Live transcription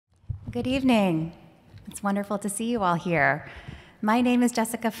Good evening. It's wonderful to see you all here. My name is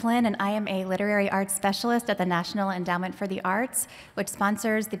Jessica Flynn, and I am a literary arts specialist at the National Endowment for the Arts, which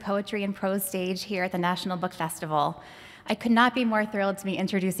sponsors the poetry and prose stage here at the National Book Festival. I could not be more thrilled to be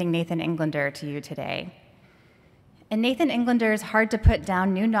introducing Nathan Englander to you today. In Nathan Englander's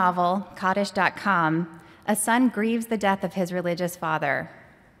hard-to-put-down new novel, Kaddish.com, a son grieves the death of his religious father.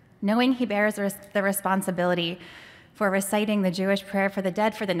 Knowing he bears the responsibility for reciting the Jewish prayer for the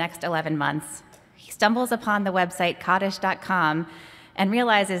dead for the next 11 months, he stumbles upon the website Kaddish.com and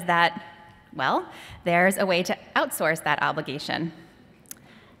realizes that, well, there's a way to outsource that obligation.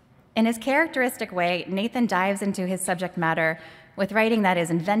 In his characteristic way, Nathan dives into his subject matter with writing that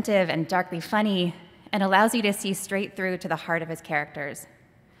is inventive and darkly funny and allows you to see straight through to the heart of his characters.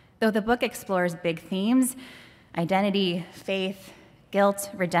 Though the book explores big themes, identity, faith, guilt,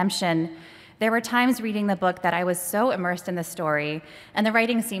 redemption, there were times reading the book that I was so immersed in the story and the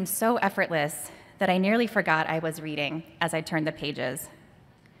writing seemed so effortless that I nearly forgot I was reading as I turned the pages.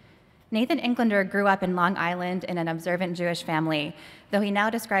 Nathan Englander grew up in Long Island in an observant Jewish family, though he now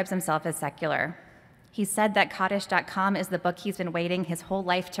describes himself as secular. He said that Kaddish.com is the book he's been waiting his whole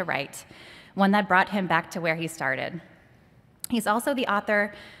life to write, one that brought him back to where he started. He's also the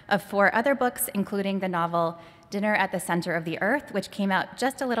author of 4 other books, including the novel Dinner at the Center of the Earth, which came out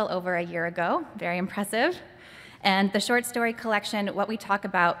just a little over a year ago, very impressive, and the short story collection What We Talk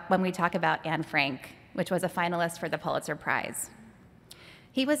About When We Talk About Anne Frank, which was a finalist for the Pulitzer Prize.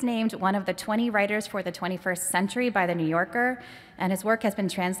 He was named one of the 20 writers for the 21st century by The New Yorker, and his work has been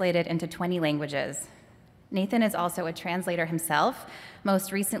translated into 20 languages. Nathan is also a translator himself,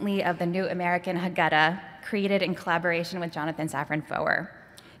 most recently of the new American Haggadah, created in collaboration with Jonathan Safran Foer.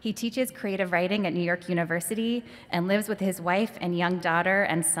 He teaches creative writing at New York University and lives with his wife and young daughter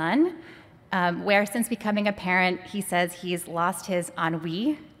and son, where since becoming a parent, he says he's lost his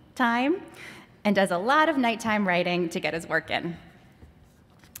ennui time and does a lot of nighttime writing to get his work in.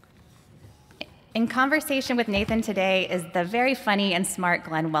 In conversation with Nathan today is the very funny and smart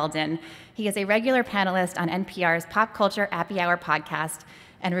Glenn Weldon. He is a regular panelist on NPR's Pop Culture Happy Hour podcast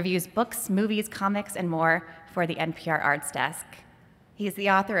and reviews books, movies, comics, and more for the NPR Arts Desk. He is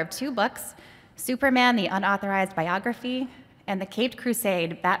the author of 2 books, Superman, the Unauthorized Biography, and The Caped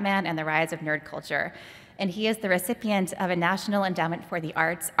Crusade, Batman and the Rise of Nerd Culture. And he is the recipient of a National Endowment for the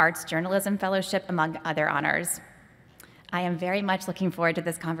Arts Arts Journalism Fellowship, among other honors. I am very much looking forward to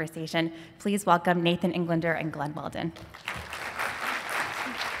this conversation. Please welcome Nathan Englander and Glenn Weldon.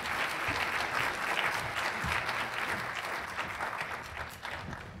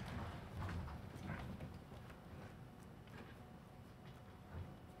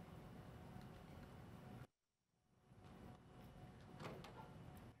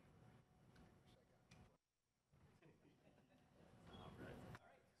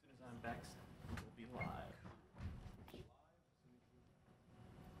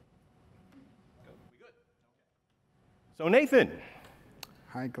 So Nathan.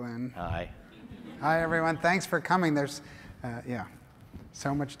 Hi, Glenn. Hi. Hi, everyone. Thanks for coming. There's,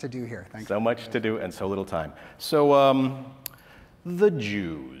 so much to do here. Thanks. So much to do and so little time. So, the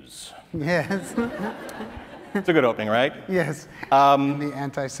Jews. Yes. It's a good opening, right? Yes. In the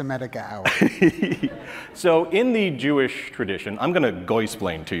anti-Semitic hour. So, in the Jewish tradition, I'm going to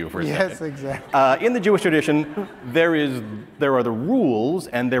goy-splain to you for a second. Yes, exactly. In the Jewish tradition, there are the rules,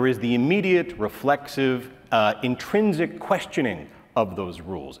 and there is the immediate, reflexive, intrinsic questioning of those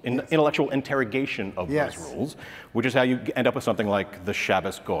rules, intellectual interrogation of those rules, which is how you end up with something like the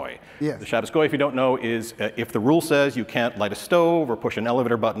Shabbos Goy. Yes. The Shabbos Goy, if you don't know, is if the rule says you can't light a stove or push an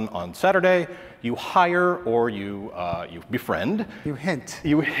elevator button on Saturday, you hire or you befriend. You hint.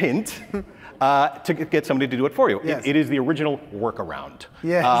 You hint to get somebody to do it for you. Yes. It is the original workaround.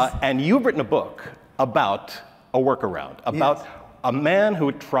 Yes. And you've written a book about a workaround, about a man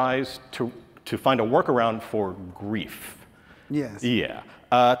who tries to find a workaround for grief. Yes. Yeah.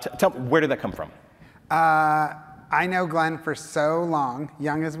 Tell me, where did that come from? I know Glenn for so long,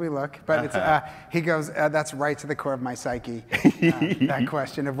 young as we look, but it's, he goes, that's right to the core of my psyche, that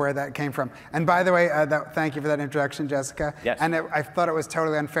question of where that came from. And by the way, thank you for that introduction, Jessica. Yes. And I thought it was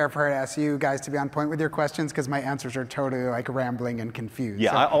totally unfair for her to ask you guys to be on point with your questions because my answers are totally like rambling and confused.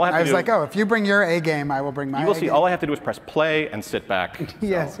 Yeah, so I was like, oh, if you bring your A game, I will bring my A game. You will see, all I have to do is press play and sit back.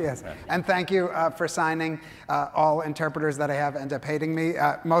 Yes, yes. And thank you for signing. All interpreters that I have end up hating me.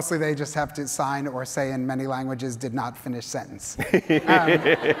 Mostly they just have to sign or say in many languages, did not finish sentence. Which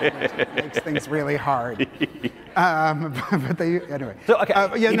makes things really hard. But they, anyway. So,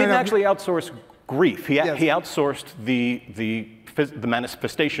 okay, he didn't actually outsource grief. He outsourced the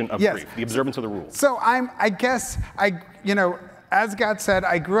manifestation of grief, the observance of the rules. So I guess, as God said,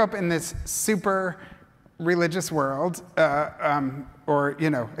 I grew up in this super religious world, or, you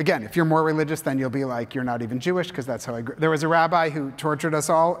know, again, if you're more religious, then you'll be like, you're not even Jewish, because that's how I grew. There was a rabbi who tortured us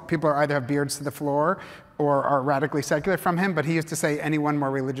all. People either have beards to the floor or are radically secular from him, but he used to say, anyone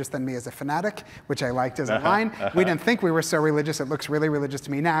more religious than me is a fanatic, which I liked as a line. We didn't think we were so religious. It looks really religious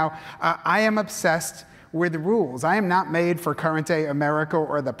to me now. I am obsessed with rules. I am not made for current day America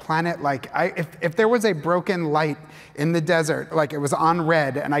or the planet. Like, if there was a broken light in the desert, like it was on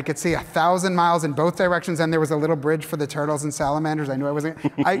red, and I could see 1,000 miles in both directions, and there was a little bridge for the turtles and salamanders, I knew I wasn't,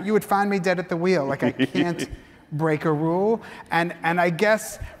 you would find me dead at the wheel. Like, I can't break a rule. And I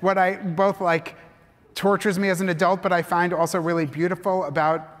guess what I both like tortures me as an adult, but I find also really beautiful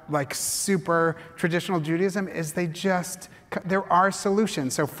about like super traditional Judaism is there are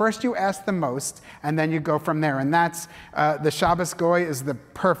solutions. So first you ask the most, and then you go from there. And that's, the Shabbos Goy is the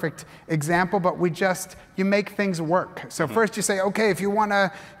perfect example, but you make things work. So first you say, okay, if you want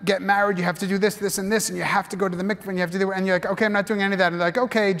to get married, you have to do this, this, and this, and you have to go to the mikveh, and you have to do it. And you're like, okay, I'm not doing any of that. And they're like,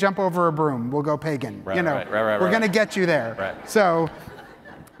 okay, jump over a broom. We'll go pagan. Right, you know, we're going to get you there. Right. So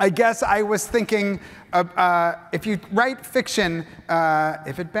I guess I was thinking, if you write fiction,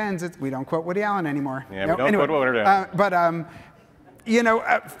 if it bends, we don't quote Woody Allen anymore. Yeah, no, we don't quote Woody Allen. But you know,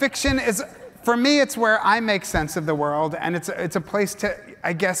 fiction is, for me, it's where I make sense of the world, and it's a place to,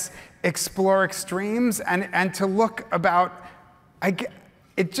 I guess, explore extremes and to look about,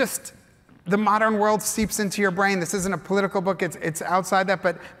 the modern world seeps into your brain. This isn't a political book, it's outside that,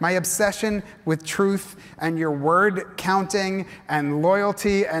 but my obsession with truth and your word counting and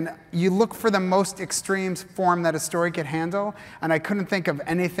loyalty, and you look for the most extreme form that a story could handle, and I couldn't think of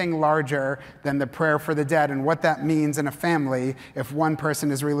anything larger than the prayer for the dead and what that means in a family if one person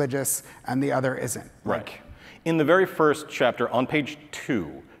is religious and the other isn't. Right. In the very first chapter, on page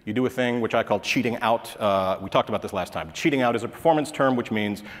 2, you do a thing which I call cheating out. We talked about this last time. Cheating out is a performance term, which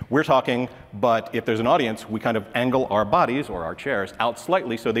means we're talking, but if there's an audience, we kind of angle our bodies or our chairs out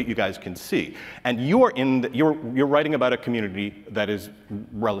slightly so that you guys can see. And you're writing about a community that is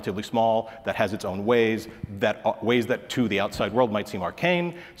relatively small, that has its own ways that to the outside world might seem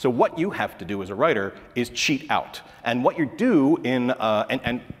arcane. So what you have to do as a writer is cheat out. And what you do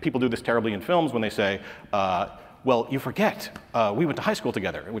and people do this terribly in films when they say, well, you forget, we went to high school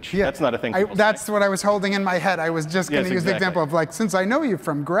together, which that's not a thing. That's what I was holding in my head. I was just going to use the example of like, since I know you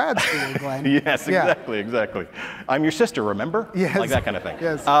from grad school, Glenn. Yes, exactly, exactly. I'm your sister, remember? Yes. Like that kind of thing.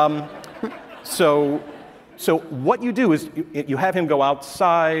 Yes. So what you do is you have him go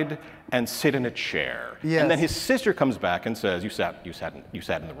outside and sit in a chair. Yes. And then his sister comes back and says, you sat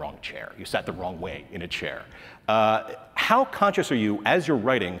in the wrong chair. You sat the wrong way in a chair. How conscious are you, as you're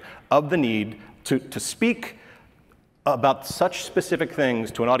writing, of the need to speak about such specific things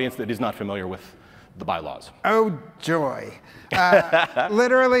to an audience that is not familiar with the bylaws? Oh, joy.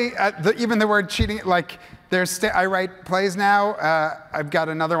 Literally, even the word cheating, like, I write plays now. I've got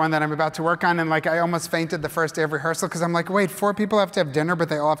another one that I'm about to work on, and like I almost fainted the first day of rehearsal because I'm like, wait, 4 people have to have dinner, but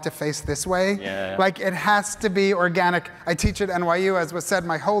they all have to face this way? Yeah. Like, it has to be organic. I teach at NYU, as was said,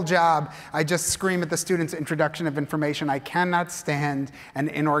 my whole job, I just scream at the students' introduction of information. I cannot stand an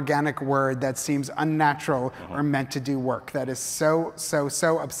inorganic word that seems unnatural or meant to do work. That is so, so,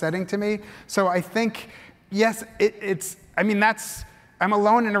 so upsetting to me. So I think, yes, I'm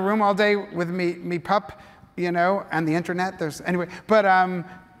alone in a room all day with me pup, you know, and the internet. Anyway, but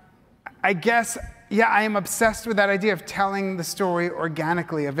I guess, yeah, I am obsessed with that idea of telling the story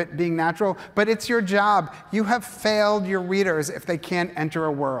organically, of it being natural, but it's your job. You have failed your readers if they can't enter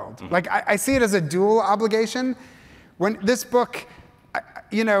a world. Mm-hmm. Like, I see it as a dual obligation. When this book,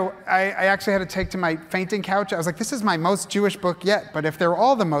 I actually had to take to my fainting couch. I was like, this is my most Jewish book yet, but if they're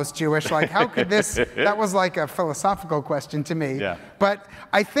all the most Jewish, like, how could this, that was like a philosophical question to me. Yeah. But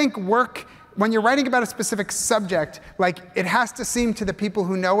I think when you're writing about a specific subject, like, it has to seem to the people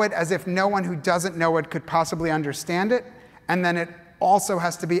who know it as if no one who doesn't know it could possibly understand it, and then it also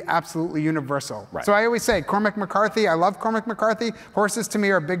has to be absolutely universal. Right. So I always say, Cormac McCarthy, I love Cormac McCarthy, horses to me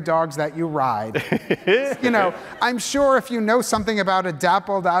are big dogs that you ride. You know, I'm sure if you know something about a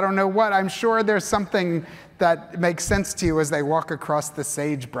dappled, I don't know what, I'm sure there's something that makes sense to you as they walk across the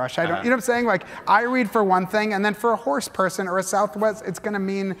sagebrush. You know what I'm saying? Like, I read for one thing, and then for a horse person or a Southwest, it's gonna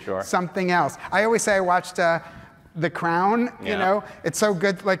mean something else. I always say I watched The Crown, you know, it's so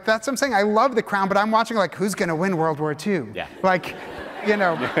good. Like, that's what I'm saying. I love The Crown, but I'm watching like, who's gonna win World War II? Yeah. Like, you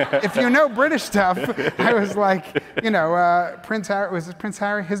know, if you know British stuff, I was like, you know, Prince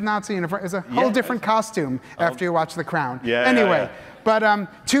Harry, his Nazi uniform is a whole different costume after you watch The Crown. Yeah, anyway, but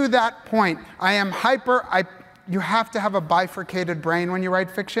to that point, I am you have to have a bifurcated brain when you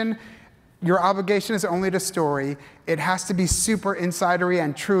write fiction. your obligation is only to story. It has to be super insidery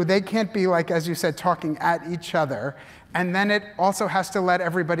and true. They can't be, like, as you said, talking at each other. And then it also has to let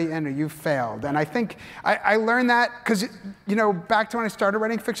everybody in or you failed. And I think I learned that because, you know, back to when I started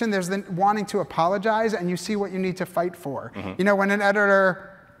writing fiction, there's the wanting to apologize and you see what you need to fight for. You know, when an editor,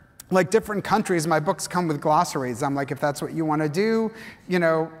 like different countries, my books come with glossaries. I'm like, if that's what you want to do, you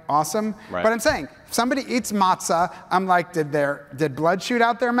know, awesome. Right. But I'm saying, if somebody eats matzah, I'm like, did blood shoot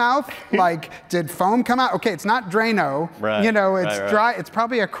out their mouth? Like, did foam come out? Okay, it's not Drano. Right. You know, it's right. dry. It's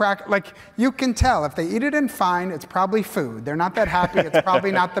probably a crack. Like, you can tell if they eat it in fine, it's probably food. They're not that happy. It's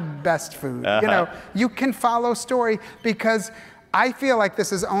probably not the best food. You know, you can follow story because I feel like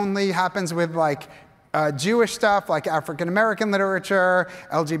this is only happens with like Jewish stuff, like African-American literature,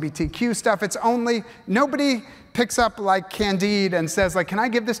 LGBTQ stuff. It's only, nobody picks up like Candide and says, like, can I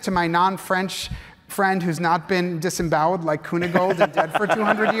give this to my non-French friend who's not been disemboweled like Cunegold and dead for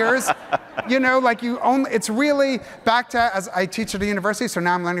 200 years? You know, like you only, it's really back to, as I teach at a university, so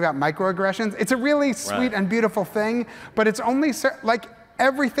now I'm learning about microaggressions. It's a really sweet and beautiful thing, but it's only, like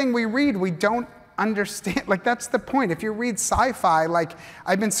everything we read, we don't understand. Like, that's the point. If you read sci-fi, like,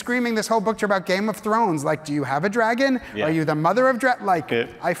 I've been screaming this whole book tour about Game of Thrones. Like, do you have a dragon? Yeah. Are you the mother of dragon? Like,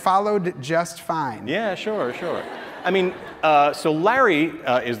 I followed just fine. Yeah, sure. I mean, so Larry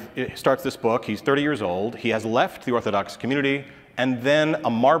starts this book. He's 30 years old. He has left the Orthodox community, and then a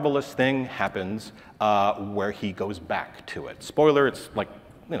marvelous thing happens where he goes back to it. Spoiler, it's like,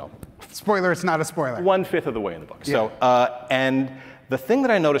 you know. Spoiler, it's not a spoiler. 1/5 of the way in the book. Yeah. So, and the thing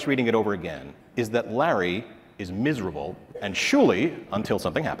that I noticed reading it over again is that Larry is miserable, and Shuli, until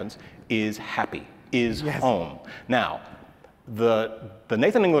something happens, is happy, is home. Now, the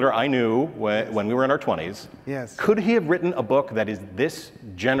Nathan Englander I knew when we were in our 20s, could he have written a book that is this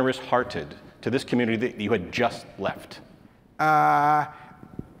generous-hearted to this community that you had just left?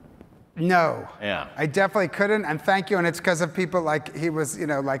 No. Yeah. I definitely couldn't, and thank you, and it's because of people like, he was, you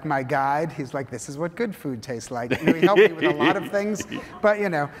know, like my guide. He's like, this is what good food tastes like. You know, he helped me with a lot of things, but, you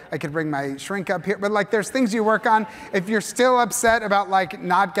know, I could bring my shrink up here, but like there's things you work on. If you're still upset about like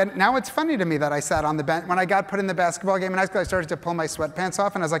not getting, now it's funny to me that I sat on the bench. When I got put in the basketball game in high school, I started to pull my sweatpants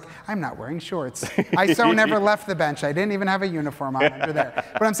off, and I was like, I'm not wearing shorts. I so never left the bench. I didn't even have a uniform on under there.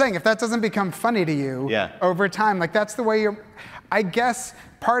 But I'm saying, if that doesn't become funny to you over time, like that's the way you're, I guess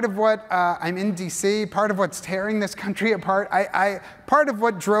part of what, I'm in DC, part of what's tearing this country apart, part of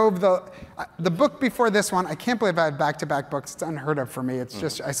what drove the book before this one, I can't believe I have back-to-back books, it's unheard of for me. It's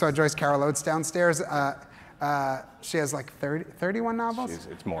just, I saw Joyce Carol Oates downstairs, she has like 31 novels?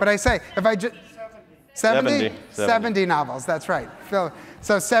 It's more. But I say, if I just, 70 novels, that's right. So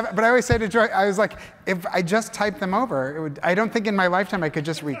but I always say to Joy, I was like, if I just typed them over, it would, I don't think in my lifetime I could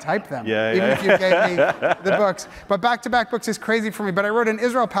just retype them, even if you gave me the books. But back-to-back books is crazy for me. But I wrote an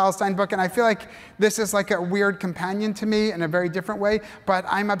Israel-Palestine book, and I feel like this is like a weird companion to me in a very different way. But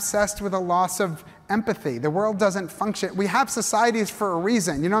I'm obsessed with a loss of empathy. The world doesn't function. We have societies for a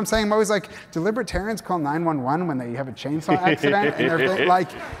reason. You know what I'm saying? I'm always like, do libertarians call 911 when they have a chainsaw accident? And they're like,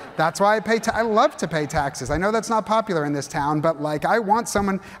 that's why I love to pay taxes. I know that's not popular in this town, but like, I want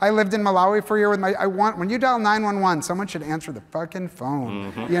someone, I lived in Malawi for a year with when you dial 911, someone should answer the fucking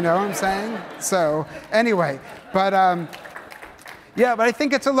phone. You know what I'm saying? So anyway, but yeah, but I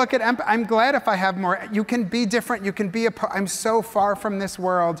think it's a look at empathy. I'm glad if I have more. You can be different. You can be I'm so far from this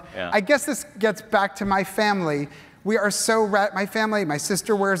world. I guess this gets back to my family. We are so, my family, my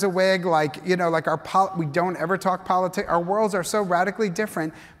sister wears a wig, like, you know, like we don't ever talk politics. Our worlds are so radically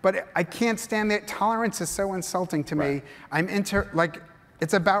different, but I can't stand it. Tolerance is so insulting to me. I'm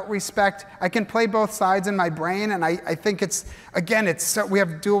it's about respect. I can play both sides in my brain, and I think it's, again, it's so, we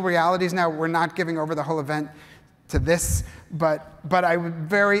have dual realities now. We're not giving over the whole event to this, but I'm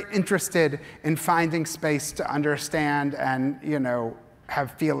very interested in finding space to understand and, you know,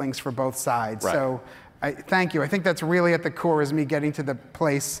 have feelings for both sides. So thank you. I think that's really at the core, is me getting to the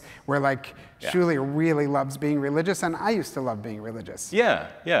place where like Shuli really loves being religious, and I used to love being religious.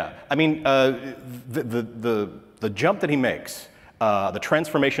 Yeah. I mean, the jump that he makes, the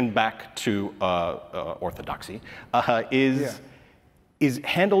transformation back to orthodoxy, is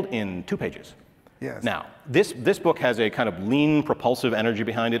handled in 2 pages. Now, this book has a kind of lean, propulsive energy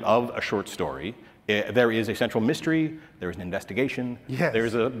behind it of a short story. There is a central mystery, there is an investigation, there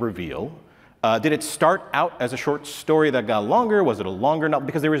is a reveal. Did it start out as a short story that got longer? Was it a longer novel?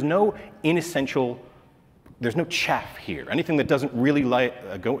 Because there is no inessential, there's no chaff here. Anything that doesn't really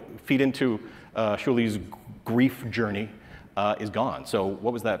feed into Shuli's grief journey is gone. So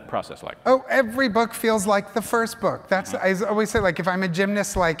what was that process like? Oh, every book feels like the first book. That's I always say, like, if I'm a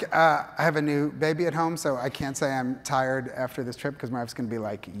gymnast, like, I have a new baby at home, so I can't say I'm tired after this trip because my wife's going to be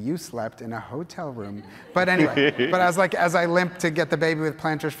like, you slept in a hotel room. But anyway, but as I limp to get the baby with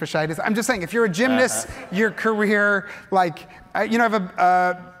plantar fasciitis, I'm just saying, if you're a gymnast, your career, like, I have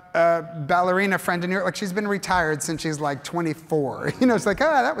a ballerina friend in New York, like, she's been retired since she's like 24. It's like,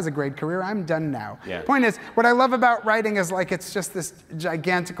 that was a great career, I'm done now. Yeah. Point is, what I love about writing is, like, it's just this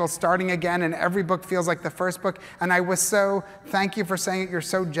gigantical starting again, and every book feels like the first book. And I was so, thank you for saying it, you're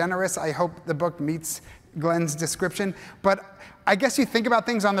so generous. I hope the book meets Glenn's description. But I guess you think about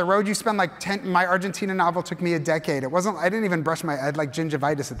things on the road, you spend like my Argentina novel took me a decade. I didn't even brush I had like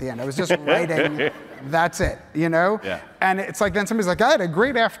gingivitis at the end. I was just writing, that's it, Yeah. And it's like, then somebody's like, I had a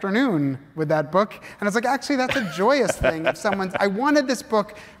great afternoon with that book. And it's like, actually, that's a joyous thing. If I wanted this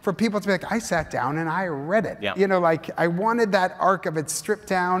book for people to be like, I sat down and I read it. Yeah. Like, I wanted that arc of it stripped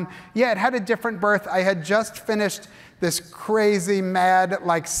down. Yeah, it had a different birth. I had just finished this crazy, mad,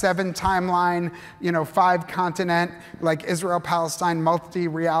 like 7 timeline, 5 continent, like Israel-Palestine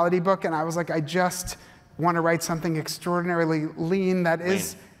multi-reality book. And I was like, I just want to write something extraordinarily lean that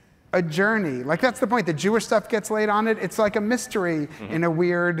is a journey. Like, that's the point. The Jewish stuff gets laid on it. It's like a mystery in a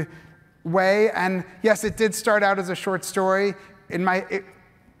weird way. And yes, it did start out as a short story.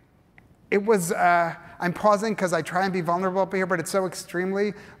 It was, I'm pausing because I try and be vulnerable up here, but it's so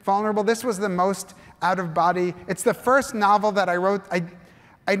extremely vulnerable. This was the most out-of-body. It's the first novel that I wrote.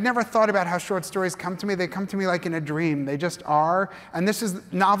 I'd never thought about how short stories come to me. They come to me like in a dream. They just are. And this is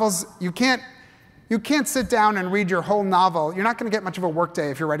novels, you can't sit down and read your whole novel. You're not going to get much of a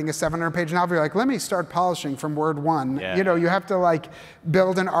workday if you're writing a 700-page novel. You're like, let me start polishing from word 1. Yeah. You have to like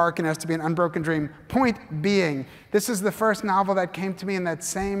build an arc, and it has to be an unbroken dream. Point being, this is the first novel that came to me in that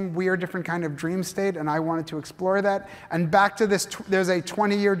same weird, different kind of dream state, and I wanted to explore that. And back to this, there's a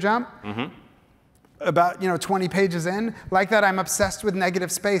 20-year jump. About 20 pages in, like that, I'm obsessed with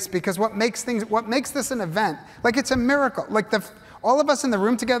negative space, because what makes this an event, like, it's a miracle. Like, all of us in the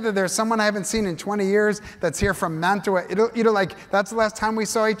room together, there's someone I haven't seen in 20 years that's here from Mantua. Like, that's the last time we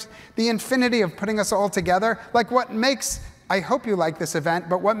saw the infinity of putting us all together. Like, what makes, I hope you like this event,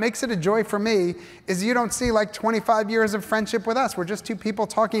 but what makes it a joy for me is you don't see like 25 years of friendship with us. We're just 2 people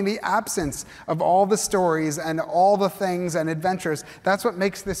talking, the absence of all the stories and all the things and adventures. That's what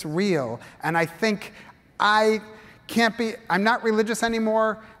makes this real. And I think I'm not religious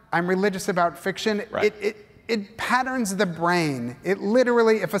anymore. I'm religious about fiction. Right. It patterns the brain. It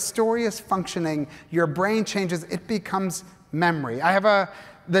literally, if a story is functioning, your brain changes, it becomes memory.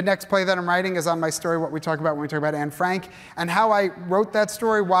 The next play that I'm writing is on my story, what we talk about when we talk about Anne Frank, and how I wrote that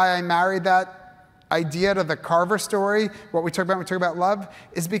story, why I married that idea to the Carver story, what we talk about when we talk about love,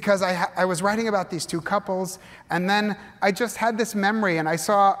 is because I was writing about these 2 couples, and then I just had this memory, and I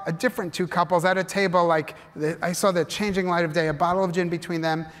saw a different 2 couples at a table, like, I saw the changing light of day, a bottle of gin between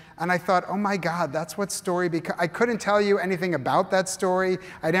them, and I thought, oh my God, that's what story becomes. I couldn't tell you anything about that story.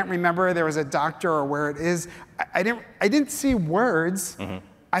 I didn't remember there was a doctor or where it is. I didn't see words.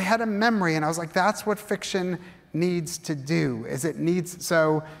 I had a memory, and I was like, that's what fiction needs to do,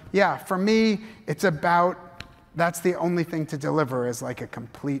 so yeah, for me, it's about, that's the only thing to deliver, is like a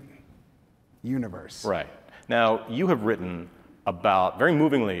complete universe. Right. Now, you have written about, very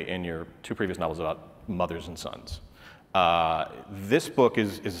movingly in your 2 previous novels, about mothers and sons. This book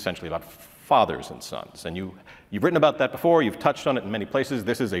is essentially about fathers and sons, and you've written about that before, you've touched on it in many places.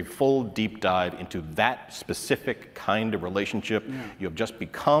 This is a full deep dive into that specific kind of relationship. Yeah. You have just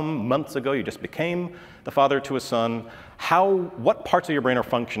become, months ago, you just became the father to a son. What parts of your brain are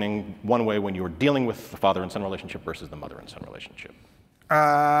functioning one way when you're dealing with the father and son relationship versus the mother and son relationship?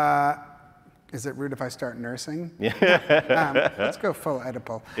 Is it rude if I start nursing? Yeah. Let's go full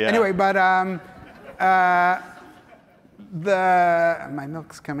Oedipal. Yeah. Anyway, but my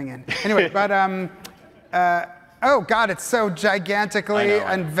milk's coming in. Anyway, but oh God, it's so gigantically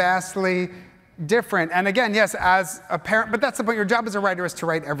and vastly different. And again, yes, as a parent, but that's the point. Your job as a writer is to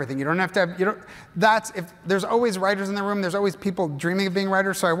write everything. You don't have to have, if there's always writers in the room, there's always people dreaming of being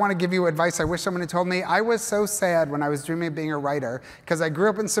writers. So I want to give you advice. I wish someone had told me. I was so sad when I was dreaming of being a writer, because I grew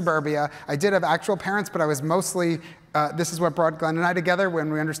up in suburbia. I did have actual parents, but I was mostly, this is what brought Glenn and I together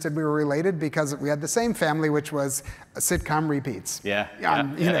when we understood we were related, because we had the same family, which was sitcom repeats. Yeah,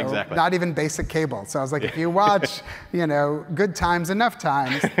 exactly. Not even basic cable. So I was like, if you watch, Good Times enough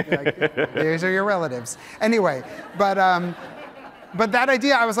times, like, these are your relatives. Anyway, but that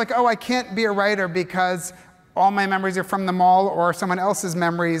idea, I was like, oh, I can't be a writer because all my memories are from the mall or someone else's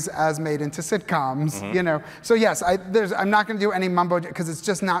memories as made into sitcoms. So yes, I'm not going to do any mumbo, because it's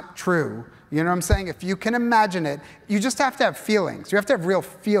just not true. You know what I'm saying? If you can imagine it, you just have to have feelings. You have to have real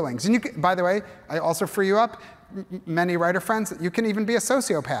feelings. And you can, by the way, I also free you up, many writer friends, you can even be a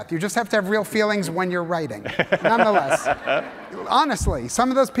sociopath. You just have to have real feelings when you're writing. Nonetheless, honestly, some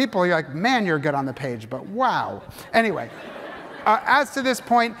of those people, you're like, man, you're good on the page, but wow. Anyway. As to this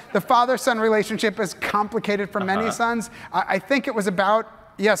point, the father-son relationship is complicated for many sons. I think it was about,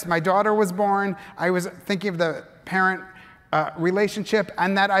 yes, my daughter was born. I was thinking of the parent relationship,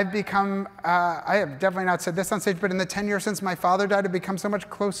 and that I've become, I have definitely not said this on stage, but in the 10 years since my father died, I've become so much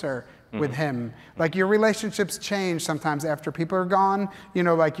closer with him. Like, your relationships change sometimes after people are gone. You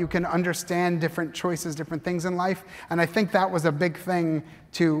know, like, you can understand different choices, different things in life. And I think that was a big thing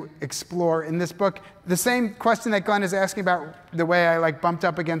to explore in this book. The same question that Glenn is asking about the way I like bumped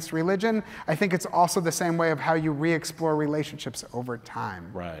up against religion, I think it's also the same way of how you re-explore relationships over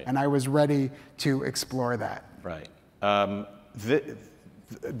time. Right. And I was ready to explore that. Right. I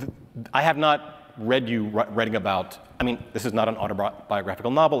have not read you writing about, I mean, this is not an autobiographical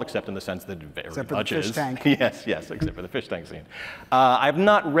novel, except in the sense that it very Except for much the fish is. tank. Yes, except for the fish tank scene. I have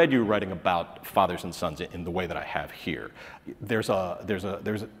not read you writing about fathers and sons in the way that I have here. There's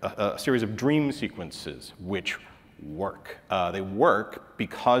a series of dream sequences which work. They work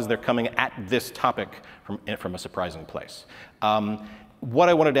because they're coming at this topic from a surprising place. What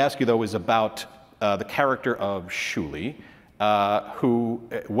I wanted to ask you, though, is about the character of Shuli, who,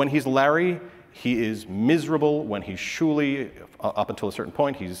 when he's Larry, he is miserable. When he's Shuli, up until a certain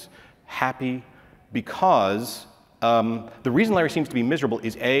point, he's happy because the reason Larry seems to be miserable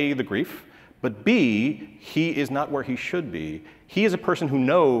is A, the grief, but B, he is not where he should be. He is a person who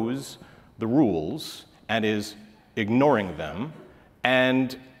knows the rules and is ignoring them,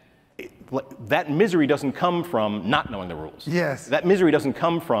 and that misery doesn't come from not knowing the rules. Yes. That misery doesn't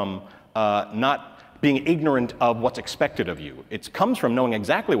come from not being ignorant of what's expected of you. It comes from knowing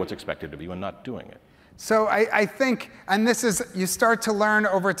exactly what's expected of you and not doing it. So I think, and this is, you start to learn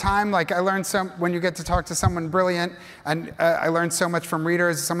over time, like I learned when you get to talk to someone brilliant, and I learned so much from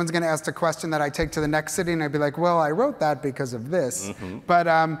readers. Someone's gonna ask a question that I take to the next city, and I'd be like, well, I wrote that because of this. But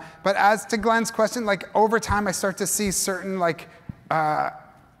as to Glenn's question, like over time, I start to see certain, like, I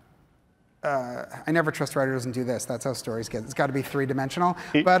never trust writers and do this. That's how stories get. It's gotta be three-dimensional.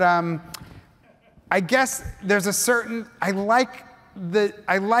 But I guess there's a certain, I like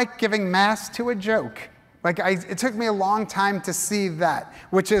giving mass to a joke. Like, it took me a long time to see that,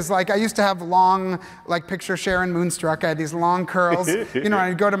 which is like, I used to have long, like, picture Sharon Moonstruck. I had these long curls. You know, and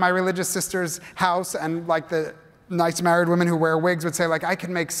I'd go to my religious sister's house, and like the nice married women who wear wigs would say, like, I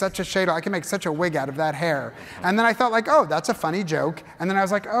can make such a shade, I can make such a wig out of that hair. And then I thought, like, oh, that's a funny joke. And then I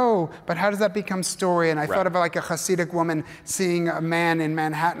was like, oh, but how does that become story? And I thought of like a Hasidic woman seeing a man in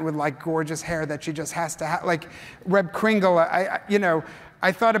Manhattan with like gorgeous hair that she just has to have, like Reb Kringle, you know,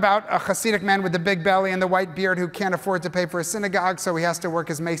 I thought about a Hasidic man with the big belly and the white beard who can't afford to pay for a synagogue, so he has to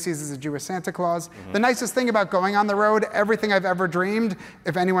work as Macy's as a Jewish Santa Claus. The nicest thing about going on the road, everything I've ever dreamed,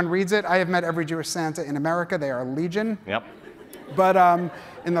 if anyone reads it, I have met every Jewish Santa in America. They are legion. Yep. But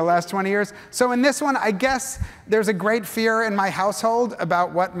in the last 20 years. So in this one, I guess there's a great fear in my household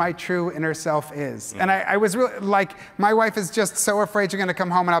about what my true inner self is. And I was really, like, my wife is just so afraid she's gonna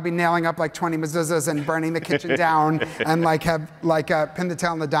come home and I'll be nailing up like 20 mezuzahs and burning the kitchen down and like have, like, pin the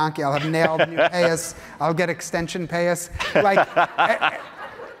tail on the donkey. I'll have nailed new payas. I'll get extension payas.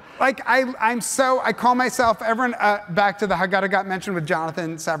 Like, I call myself, everyone, back to the Haggadah got mentioned with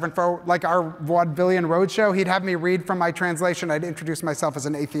Jonathan Safran-Foer, like our vaudevillian roadshow, he'd have me read from my translation. I'd introduce myself as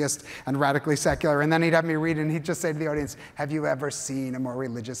an atheist and radically secular, and then he'd have me read, and he'd just say to the audience, have you ever seen a more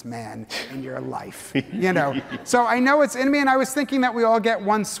religious man in your life? You know, so I know it's in me, and I was thinking that we all get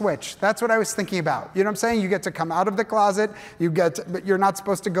one switch. That's what I was thinking about. You know what I'm saying? You get to come out of the closet, but you're not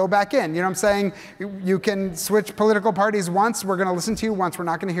supposed to go back in. You know what I'm saying? You can switch political parties once, we're gonna listen to you once, we're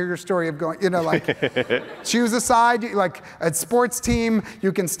not gonna hear your story of going, you know, like, choose a side, like a sports team,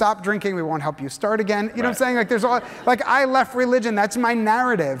 you can stop drinking, we won't help you start again. You know what I'm saying? Like, there's all, like, I left religion, that's my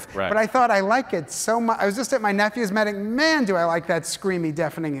narrative. But I thought I like it so much. I was just at my nephew's wedding, man, do I like that screamy,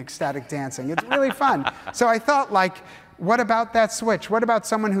 deafening, ecstatic dancing. It's really fun. So I thought, like, what about that switch? What about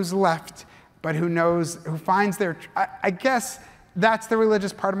someone who's left, but who knows, who finds their, I guess, that's the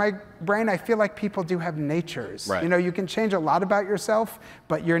religious part of my brain. I feel like people do have natures. You know, you can change a lot about yourself,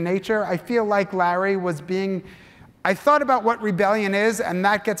 but your nature, I feel like Larry was being, I thought about what rebellion is, and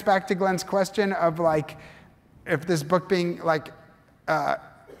that gets back to Glenn's question of, like, if this book being, like,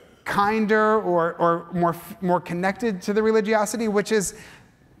 kinder or more connected to the religiosity, which is,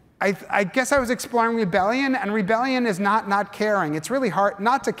 I guess I was exploring rebellion, and rebellion is not caring. It's really hard.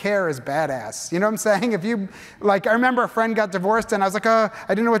 Not to care is badass. You know what I'm saying? If you, like, I remember a friend got divorced, and I was like, oh, I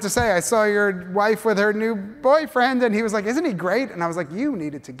didn't know what to say. I saw your wife with her new boyfriend, and he was like, isn't he great? And I was like, you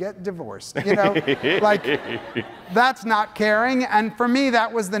needed to get divorced. You know, like, that's not caring. And for me,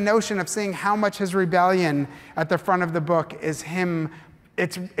 that was the notion of seeing how much his rebellion at the front of the book is him.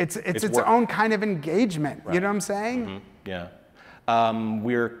 It's its own kind of engagement. Right. You know what I'm saying? Mm-hmm. Yeah.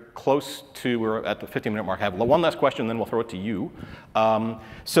 We're at the 15-minute mark. I have one last question, then we'll throw it to you.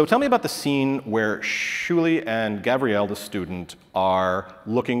 So tell me about the scene where Shuli and Gavriel, the student, are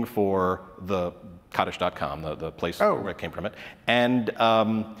looking for the Kaddish.com, the place where it came from it. And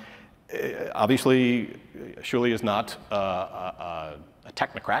obviously, Shuli is not a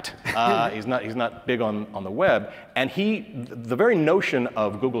technocrat. He's not big on the web. And the very notion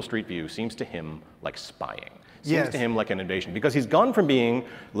of Google Street View seems to him like spying. Seems to him like an invasion, because he's gone from being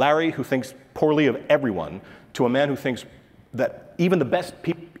Larry, who thinks poorly of everyone, to a man who thinks that even the best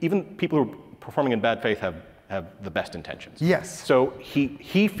even people who are performing in bad faith have the best intentions. Yes. So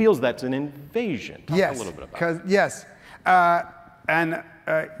he feels that's an invasion. Talk a little bit about it. Yes.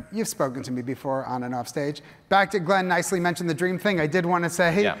 You've spoken to me before on and off stage. Back to Glenn nicely mentioned the dream thing. I did want to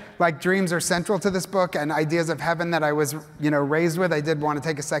say, like, dreams are central to this book, and ideas of heaven that I was, raised with. I did want to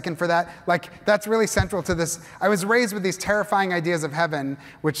take a second for that. Like, that's really central to this. I was raised with these terrifying ideas of heaven,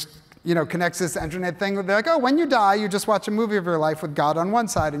 which connects this internet thing. They're like, oh, when you die, you just watch a movie of your life with God on one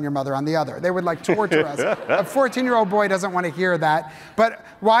side and your mother on the other. They would like torture us. A 14-year-old boy doesn't want to hear that. But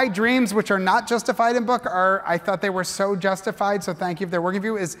why dreams, which are not justified in book, I thought they were so justified, so thank you if they're working for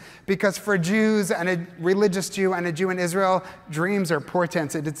you, is because for Jews and a religious Jew and a Jew in Israel, dreams are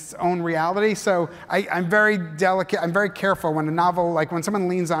portents. It's its own reality. So I'm very delicate. I'm very careful when a novel, like when someone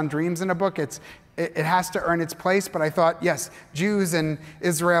leans on dreams in a book, it has to earn its place, but I thought, yes, Jews in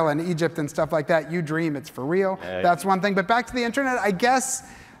Israel and Egypt and stuff like that, you dream, it's for real. That's one thing. But back to the internet, I guess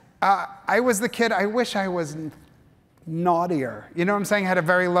I was the kid, I wish I was naughtier. You know what I'm saying? I had a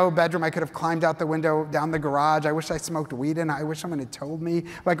very low bedroom. I could have climbed out the window down the garage. I wish I smoked weed in. I wish someone had told me,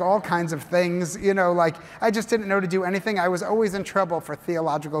 like all kinds of things. Like I just didn't know to do anything. I was always in trouble for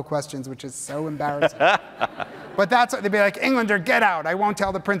theological questions, which is so embarrassing. But that's what they'd be like, Englander, get out. I won't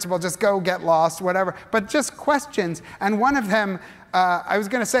tell the principal, just go get lost, whatever. But just questions. And one of them, I was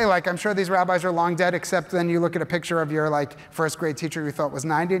going to say, like, I'm sure these rabbis are long dead, except then you look at a picture of your, like, first grade teacher you thought was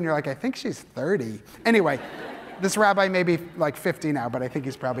 90, and you're like, I think she's 30. Anyway, this rabbi may be, like, 50 now, but I think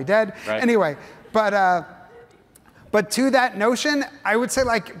he's probably dead. Right. Anyway, but to that notion, I would say,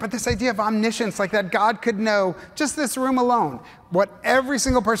 like, but this idea of omniscience, like that God could know, just this room alone, what every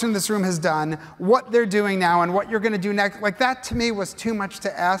single person in this room has done, what they're doing now, and what you're going to do next, like that to me was too much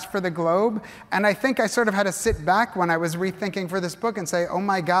to ask for the globe. And I think I sort of had to sit back when I was rethinking for this book and say, oh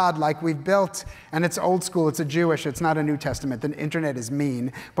my God, like we've built, and it's old school, it's a Jewish, it's not a New Testament, the internet is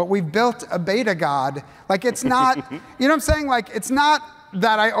mean, but we've built a beta God. Like it's not, you know what I'm saying? Like it's not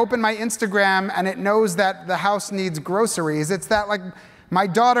that I open my Instagram and it knows that the house needs groceries. It's that, like, my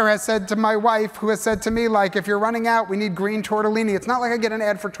daughter has said to my wife, who has said to me, like, if you're running out, we need green tortellini. It's not like I get an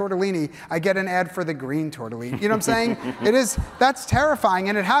ad for tortellini. I get an ad for the green tortellini. You know what I'm saying? That's terrifying,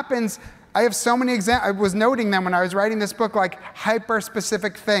 and it happens. I have so many examples. I was noting them when I was writing this book, like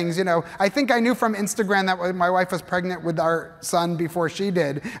hyper-specific things. I think I knew from Instagram that my wife was pregnant with our son before she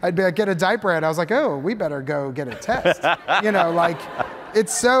did. I'd be like, get a diaper ad. I was like, oh, we better go get a test. Like,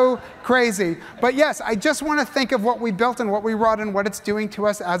 it's so crazy. But yes, I just want to think of what we built and what we wrought and what it's doing to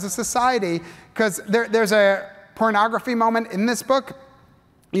us as a society. Because there's a pornography moment in this book,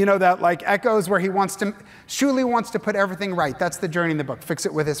 that like echoes where Shuli wants to put everything right. That's the journey in the book. Fix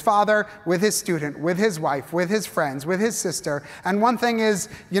it with his father, with his student, with his wife, with his friends, with his sister. And one thing is,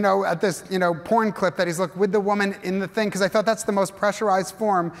 at this, porn clip that he's with the woman in the thing, because I thought that's the most pressurized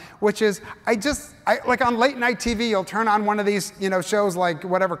form, which is, like on late night TV, you'll turn on one of these, shows like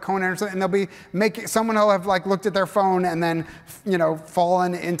whatever, Conan or something, and they'll be someone will have like looked at their phone and then,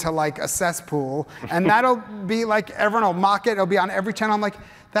 fallen into like a cesspool. And that'll be like, everyone will mock it. It'll be on every channel. I'm like,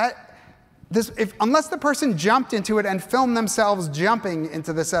 unless the person jumped into it and filmed themselves jumping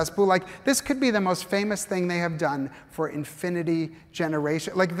into the cesspool, like this could be the most famous thing they have done for infinity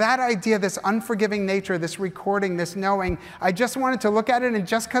generation. Like that idea, this unforgiving nature, this recording, this knowing, I just wanted to look at it, and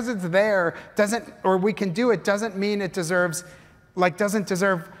just because it's there or we can do it, doesn't mean it doesn't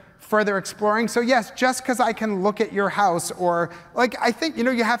deserve further exploring. So yes, just because I can look at your house, or like I think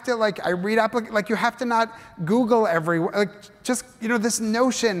you have to, like I read up, like you have to not Google every, like just this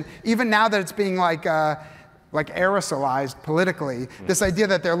notion, even now that it's being like like aerosolized politically. This idea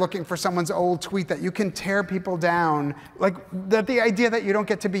that they're looking for someone's old tweet, that you can tear people down, like that the idea that you don't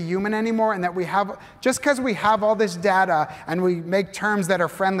get to be human anymore, and that we have, just because we have all this data and we make terms that are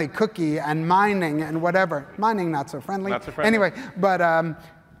friendly, cookie and mining and whatever. Mining, not so friendly. Not so friendly. Anyway, but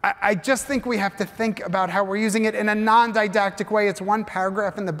I just think we have to think about how we're using it in a non-didactic way. It's one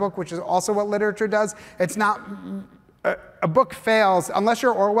paragraph in the book, which is also what literature does. It's not, a book fails, unless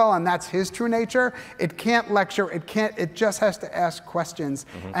you're Orwell and that's his true nature, it can't lecture, it just has to ask questions.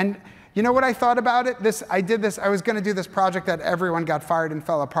 And you know what I thought about it? I was gonna do this project that everyone got fired and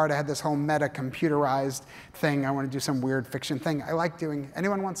fell apart. I had this whole meta computerized thing. I want to do some weird fiction thing. I like doing,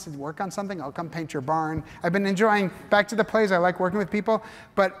 anyone wants to work on something, I'll come paint your barn. I've been enjoying, back to the plays, I like working with people,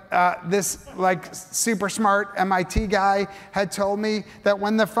 but this like super smart MIT guy had told me that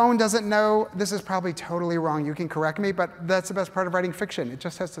when the phone doesn't know, this is probably totally wrong, you can correct me, but that's the best part of writing fiction. It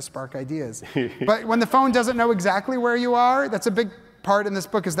just has to spark ideas. But when the phone doesn't know exactly where you are, that's a big part in this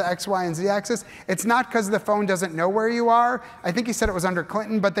book is the X, Y, and Z axis. It's not because the phone doesn't know where you are. I think he said it was under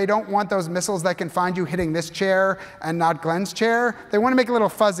Clinton, but they don't want those missiles that can find you hitting this chair and not Glenn's chair. They want to make it a little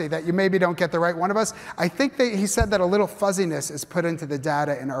fuzzy, that you maybe don't get the right one of us. I think he said that a little fuzziness is put into the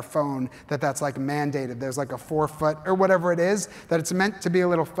data in our phone, that's like mandated. There's like a 4 foot or whatever it is, that it's meant to be a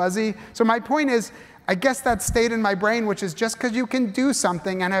little fuzzy. So my point is, I guess that stayed in my brain, which is just because you can do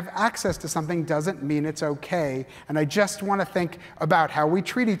something and have access to something doesn't mean it's okay. And I just want to think about how we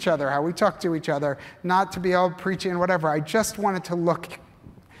treat each other, how we talk to each other, not to be all preachy and whatever. I just wanted to look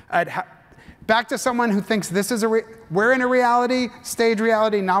at how, back to someone who thinks this is we're in a reality, stage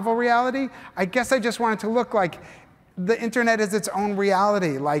reality, novel reality. I guess I just wanted to look like the internet is its own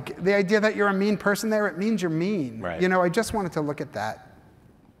reality. Like the idea that you're a mean person there, it means you're mean. Right. You know, I just wanted to look at that.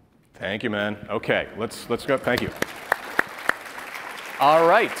 Thank you, man. Okay, let's go. Thank you. All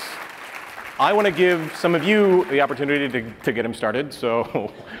right. I want to give some of you the opportunity to get him started.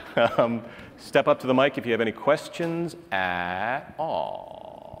 So step up to the mic if you have any questions at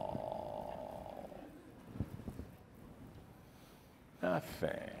all.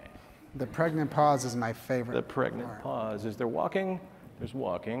 Nothing. The pregnant pause is my favorite. The pregnant pause. Is there walking? There's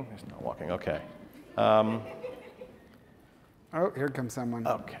walking. There's not walking. Okay. Oh, here comes someone.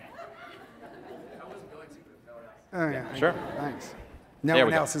 Okay. Oh, yeah. Sure. Thanks. No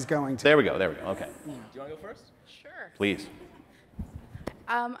one else is going to. There we go. Okay. Do you want to go first? Sure. Please.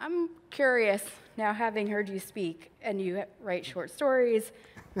 I'm curious, now having heard you speak, and you write short stories,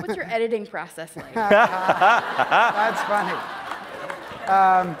 what's your editing process like? That's funny.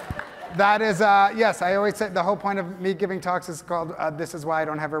 That is, yes, I always say the whole point of me giving talks is called, This is Why I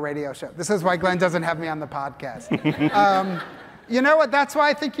Don't Have a Radio Show. This is why Glenn doesn't have me on the podcast. You know what, that's why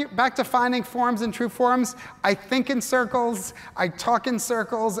I think, back to finding forms and true forms, I think in circles, I talk in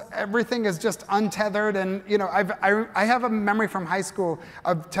circles, everything is just untethered, and you know, I have a memory from high school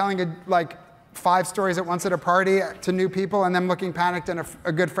of telling like 5 stories at once at a party to new people, and them looking panicked, and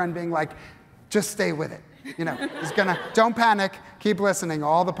a good friend being like, just stay with it. You know, don't panic, keep listening,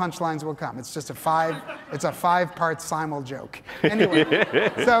 all the punchlines will come. It's just a 5-part simul joke. Anyway,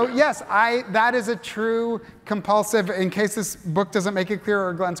 so yes, that is a true compulsive, in case this book doesn't make it clear,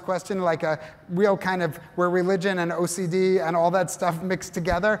 or Glenn's question, like a real kind of where religion and OCD and all that stuff mixed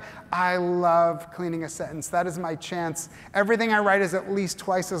together. I love cleaning a sentence. That is my chance. Everything I write is at least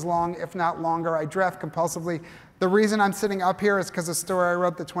twice as long, if not longer. I draft compulsively. The reason I'm sitting up here is because a story I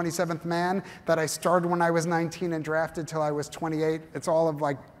wrote, The 27th Man, that I started when I was 19 and drafted till I was 28. It's all of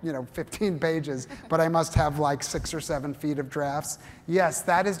like, 15 pages, but I must have like 6 or 7 feet of drafts. Yes,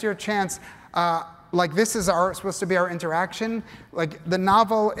 that is your chance. Like this is supposed to be our interaction. Like the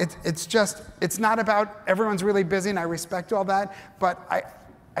novel, it's not about everyone's really busy, and I respect all that, but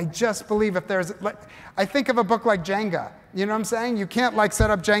I just believe if there's, I think of a book like Jenga. You know what I'm saying? You can't like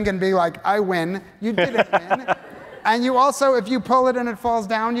set up Jenga and be like, I win. You didn't win. And you also, if you pull it and it falls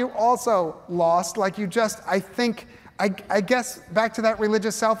down, you also lost. Like you just, I guess back to that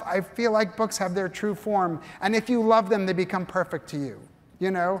religious self, I feel like books have their true form. And if you love them, they become perfect to you,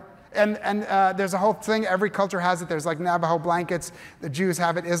 you know? And there's a whole thing, every culture has it. There's like Navajo blankets, the Jews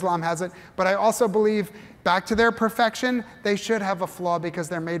have it, Islam has it. But I also believe, back to their perfection, they should have a flaw because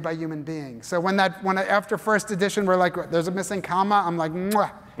they're made by human beings. So when after first edition, we're like, there's a missing comma, I'm like,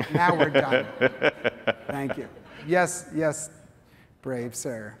 mwah, now we're done. Thank you. Yes, brave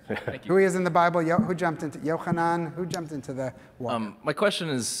sir. Thank you. Who is in the Bible? Who jumped into Yochanan? Who jumped into the water? My question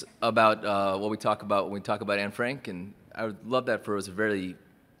is about what we talk about when we talk about Anne Frank, and I would love that for it was a very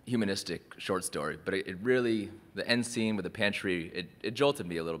humanistic short story, but it really, the end scene with the pantry, it jolted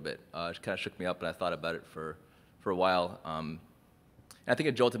me a little bit. It kind of shook me up, and I thought about it for a while. And I think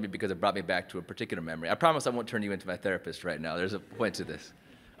it jolted me because it brought me back to a particular memory. I promise I won't turn you into my therapist right now. There's a point to this.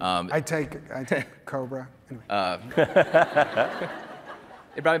 I take Cobra. Anyway.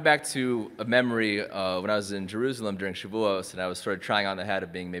 It brought me back to a memory when I was in Jerusalem during Shavuos, and I was sort of trying on the hat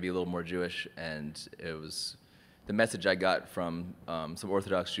of being maybe a little more Jewish, and it was the message I got from some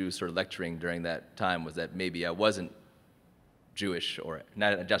Orthodox Jews sort of lecturing during that time was that maybe I wasn't Jewish, or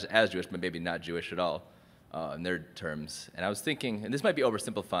not just as Jewish, but maybe not Jewish at all in their terms. And I was thinking, and this might be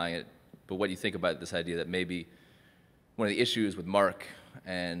oversimplifying it, but what do you think about this idea that maybe one of the issues with Mark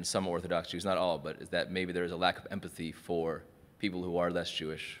and some Orthodox Jews, not all, but is that maybe there is a lack of empathy for people who are less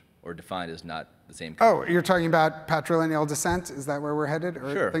Jewish or defined as not the same kind. Oh, you're talking about patrilineal descent? Is that where we're headed?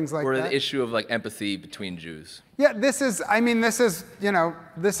 Or sure. Things like or that? the issue of like empathy between Jews. Yeah, this is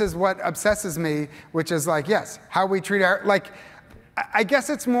what obsesses me, which is like, yes, how we treat our, like, I guess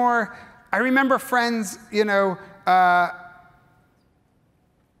it's more, I remember friends,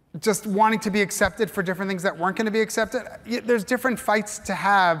 just wanting to be accepted for different things that weren't going to be accepted. There's different fights to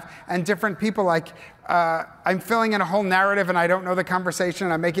have and different people, like, I'm filling in a whole narrative and I don't know the conversation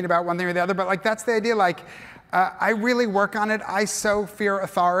and I'm making it about one thing or the other, but like that's the idea, like, I really work on it. I so fear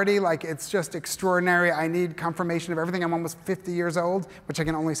authority, like it's just extraordinary. I need confirmation of everything. I'm almost 50 years old, which I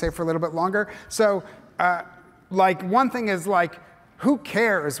can only say for a little bit longer. So, like one thing is like, who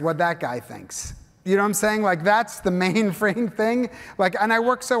cares what that guy thinks? You know what I'm saying? Like that's the main freeing thing. Like, and I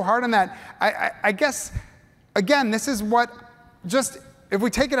work so hard on that. I guess, again, this is what just, if we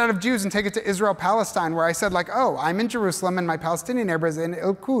take it out of Jews and take it to Israel, Palestine, where I said like, oh, I'm in Jerusalem and my Palestinian neighbor is in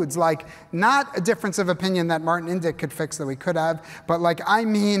Il-Quds, like not a difference of opinion that Martin Indyk could fix that we could have, but like, I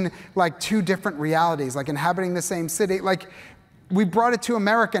mean like two different realities, like inhabiting the same city, like, we brought it to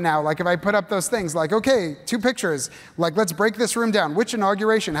America now. Like if I put up those things like, okay, 2 pictures, like let's break this room down. Which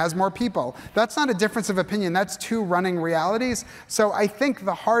inauguration has more people? That's not a difference of opinion. That's 2 running realities. So I think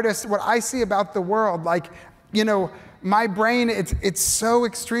the hardest, what I see about the world, like, my brain, it's so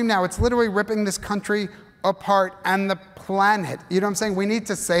extreme now. It's literally ripping this country apart and the planet. You know what I'm saying? We need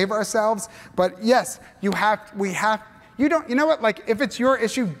to save ourselves. But yes, you know what? Like if it's your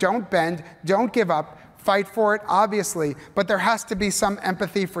issue, don't bend, don't give up. Fight for it, obviously, but there has to be some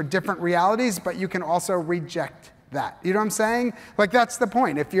empathy for different realities, but you can also reject that. You know what I'm saying? Like, that's the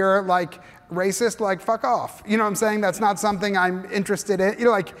point. If you're, like, racist, like, fuck off. You know what I'm saying? That's not something I'm interested in.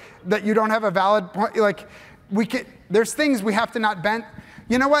 Like, that you don't have a valid point. Like, there's things we have to not bend.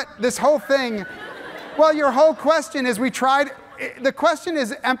 You know what? This whole thing, well, your whole question is the question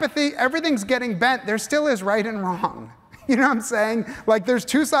is empathy. Everything's getting bent. There still is right and wrong. You know what I'm saying? Like there's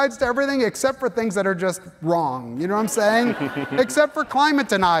 2 sides to everything except for things that are just wrong. You know what I'm saying? Except for climate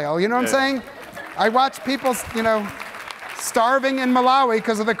denial. You know what I'm saying? I watch people, starving in Malawi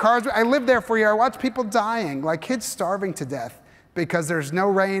because of the cars. I lived there for a year. I watch people dying, like kids starving to death because there's no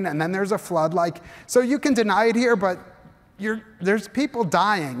rain and then there's a flood. Like, so you can deny it here, but there's people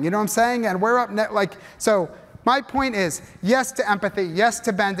dying. You know what I'm saying? And we're up so my point is, yes to empathy, yes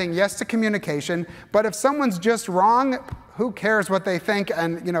to bending, yes to communication, but if someone's just wrong, who cares what they think,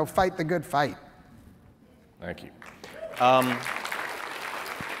 and fight the good fight. Thank you.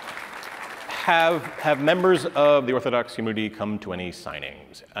 Have members of the Orthodox community come to any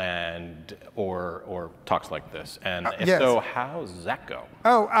signings or talks like this? And if yes. so, how does that go?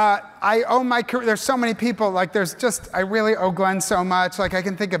 Oh, I owe my career. There's so many people. Like, I really owe Glenn so much. Like, I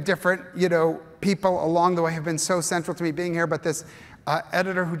can think of different, people along the way have been so central to me being here. But this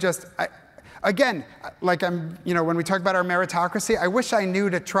editor who again, like when we talk about our meritocracy, I wish I knew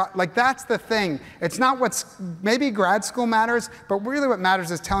to try. Like, that's the thing. It's not maybe grad school matters, but really what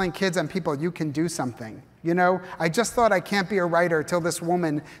matters is telling kids and people you can do something. I just thought I can't be a writer till this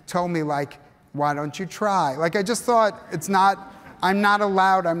woman told me, like, why don't you try? Like, I just thought I'm not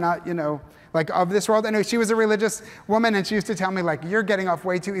allowed, I'm not, like of this world. I know she was a religious woman and she used to tell me, like, you're getting off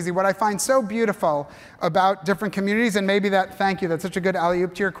way too easy. What I find so beautiful about different communities, and maybe thank you, that's such a good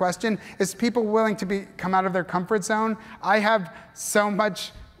alley-oop to your question, is people willing to come out of their comfort zone. I have so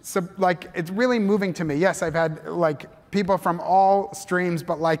much, it's really moving to me. Yes, I've had people from all streams,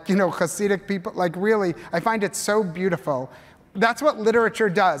 but Hasidic people, really, I find it so beautiful. That's what literature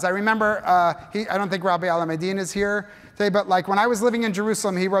does. I remember, I don't think Rabbi Alamedin is here today, but when I was living in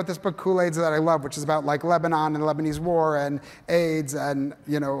Jerusalem, he wrote this book, Kool-Aids, that I love, which is about Lebanon and the Lebanese war and AIDS and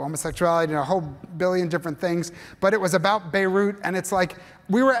homosexuality and a whole billion different things. But it was about Beirut, and it's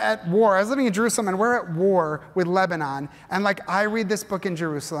we were at war. I was living in Jerusalem, and we're at war with Lebanon. And I read this book in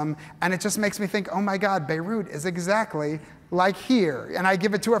Jerusalem, and it just makes me think, oh my God, Beirut is exactly like here, and I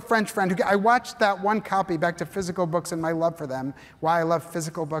give it to a French friend. I watched that one copy, back to physical books and my love for them, why I love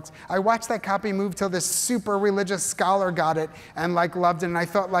physical books. I watched that copy move till this super religious scholar got it and like loved it, and I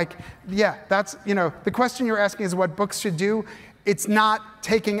thought like, yeah, that's, you know, the question you're asking is what books should do. It's not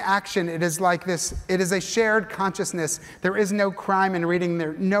taking action. It is like this. It is a shared consciousness. There is no crime in reading.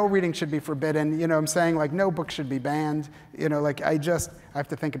 No reading should be forbidden. You know what I'm saying? Like, no book should be banned. You know, like, I have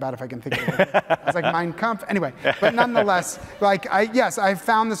to think about if I can think of it. It's like Mein Kampf. Anyway, but nonetheless, like, yes, I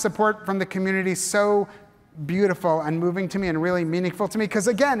found the support from the community so beautiful and moving to me and really meaningful to me, because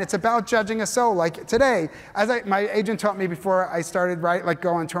again, it's about judging a soul. Like today, my agent taught me before I started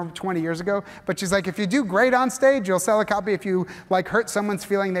go on tour 20 years ago, but she's like, if you do great on stage, you'll sell a copy. If you like hurt someone's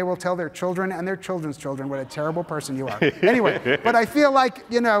feeling, they will tell their children and their children's children what a terrible person you are. Anyway, but I feel like,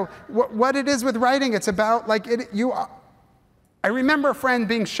 you know, what it is with writing, it's about like, I remember a friend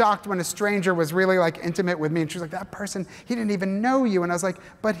being shocked when a stranger was really like intimate with me, and she was like, that person, he didn't even know you. And I was like,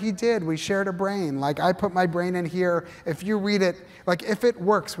 but he did. We shared a brain. Like, I put my brain in here. If you read it, like, if it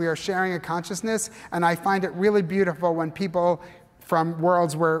works, we are sharing a consciousness. And I find it really beautiful when people from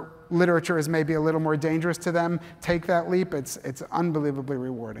worlds where literature is maybe a little more dangerous to them take that leap. It's unbelievably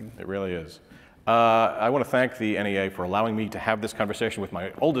rewarding. It really is. I want to thank the NEA for allowing me to have this conversation with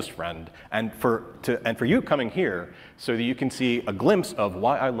my oldest friend, and for you coming here so that you can see a glimpse of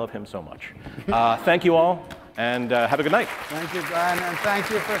why I love him so much. Thank you all, and have a good night. Thank you, Glenn, and thank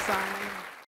you for signing.